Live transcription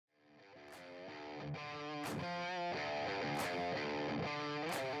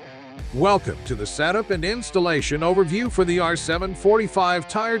Welcome to the setup and installation overview for the R745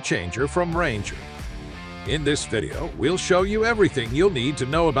 tire changer from Ranger. In this video, we'll show you everything you'll need to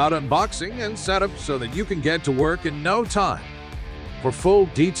know about unboxing and setup so that you can get to work in no time. For full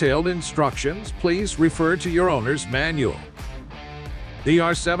detailed instructions, please refer to your owner's manual. The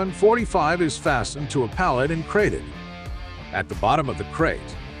R745 is fastened to a pallet and crated. At the bottom of the crate,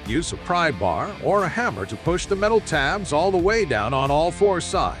 use a pry bar or a hammer to push the metal tabs all the way down on all four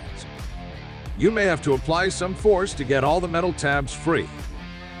sides. You may have to apply some force to get all the metal tabs free.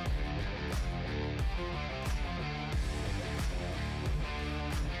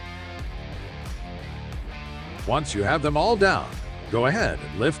 Once you have them all down, go ahead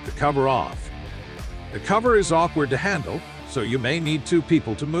and lift the cover off. The cover is awkward to handle, so you may need two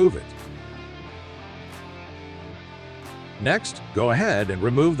people to move it. Next, go ahead and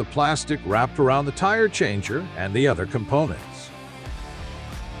remove the plastic wrapped around the tire changer and the other components.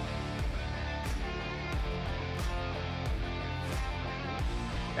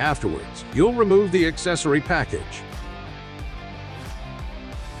 Afterwards, you'll remove the accessory package.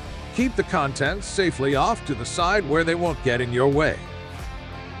 Keep the contents safely off to the side where they won't get in your way.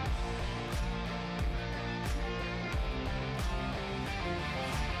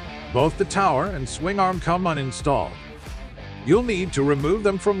 Both the tower and swing arm come uninstalled. You'll need to remove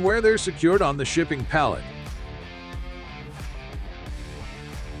them from where they're secured on the shipping pallet.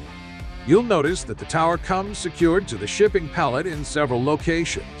 You'll notice that the tower comes secured to the shipping pallet in several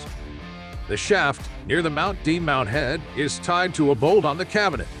locations. The shaft, near the mount D-mount head, is tied to a bolt on the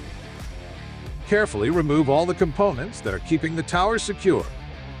cabinet. Carefully remove all the components that are keeping the tower secure.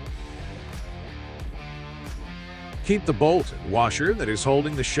 Keep the bolt and washer that is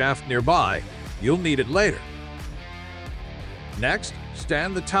holding the shaft nearby. You'll need it later. Next,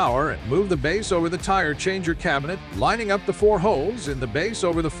 stand the tower and move the base over the tire changer cabinet, lining up the four holes in the base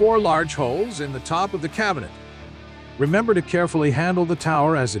over the four large holes in the top of the cabinet. Remember to carefully handle the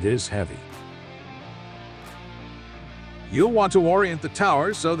tower as it is heavy. You'll want to orient the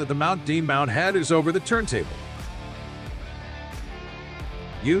tower so that the mount D-mount head is over the turntable.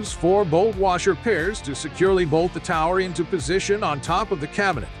 Use 4 bolt washer pairs to securely bolt the tower into position on top of the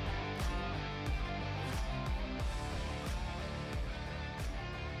cabinet.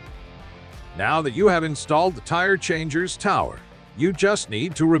 Now that you have installed the tire changer's tower, you just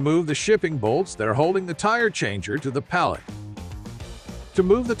need to remove the shipping bolts that are holding the tire changer to the pallet. To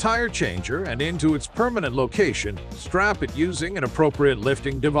move the tire changer and into its permanent location, strap it using an appropriate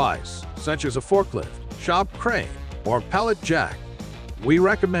lifting device, such as a forklift, shop crane, or pallet jack. We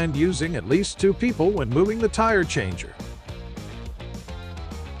recommend using at least 2 people when moving the tire changer.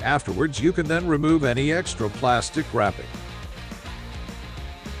 Afterwards, you can then remove any extra plastic wrapping.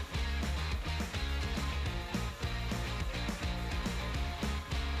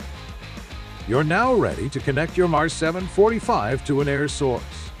 You're now ready to connect your R745 to an air source.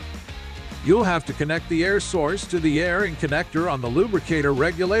 You'll have to connect the air source to the air in connector on the lubricator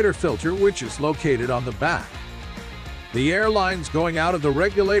regulator filter, which is located on the back. The air lines going out of the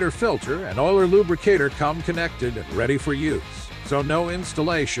regulator filter and oiler lubricator come connected and ready for use, so no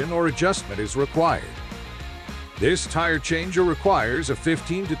installation or adjustment is required. This tire changer requires a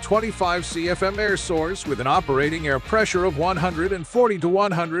 15 to 25 CFM air source with an operating air pressure of 140 to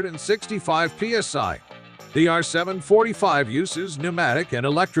 165 psi. The R745 uses pneumatic and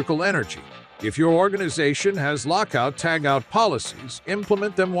electrical energy. If your organization has lockout-tagout policies,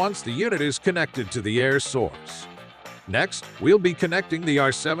 implement them once the unit is connected to the air source. Next, we'll be connecting the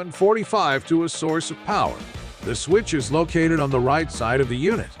R745 to a source of power. The switch is located on the right side of the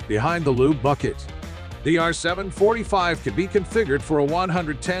unit, behind the lube bucket. The R745 can be configured for a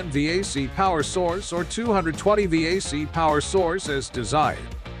 110 VAC power source or 220 VAC power source as desired.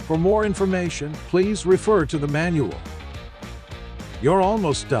 For more information, please refer to the manual. You're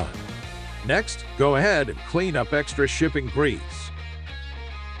almost done. Next, go ahead and clean up extra shipping grease.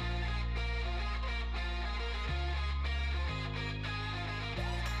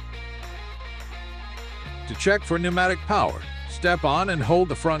 To check for pneumatic power, step on and hold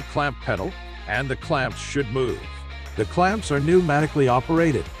the front clamp pedal, and the clamps should move. The clamps are pneumatically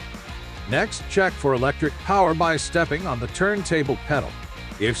operated. Next, check for electric power by stepping on the turntable pedal.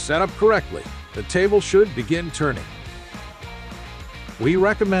 If set up correctly, the table should begin turning. We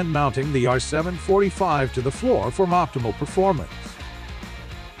recommend mounting the R745 to the floor for optimal performance.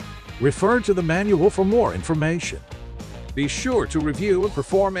 Refer to the manual for more information. Be sure to review and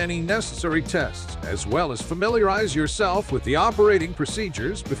perform any necessary tests, as well as familiarize yourself with the operating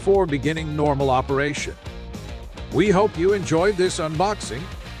procedures before beginning normal operation. We hope you enjoyed this unboxing,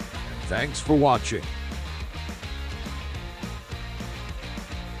 and thanks for watching.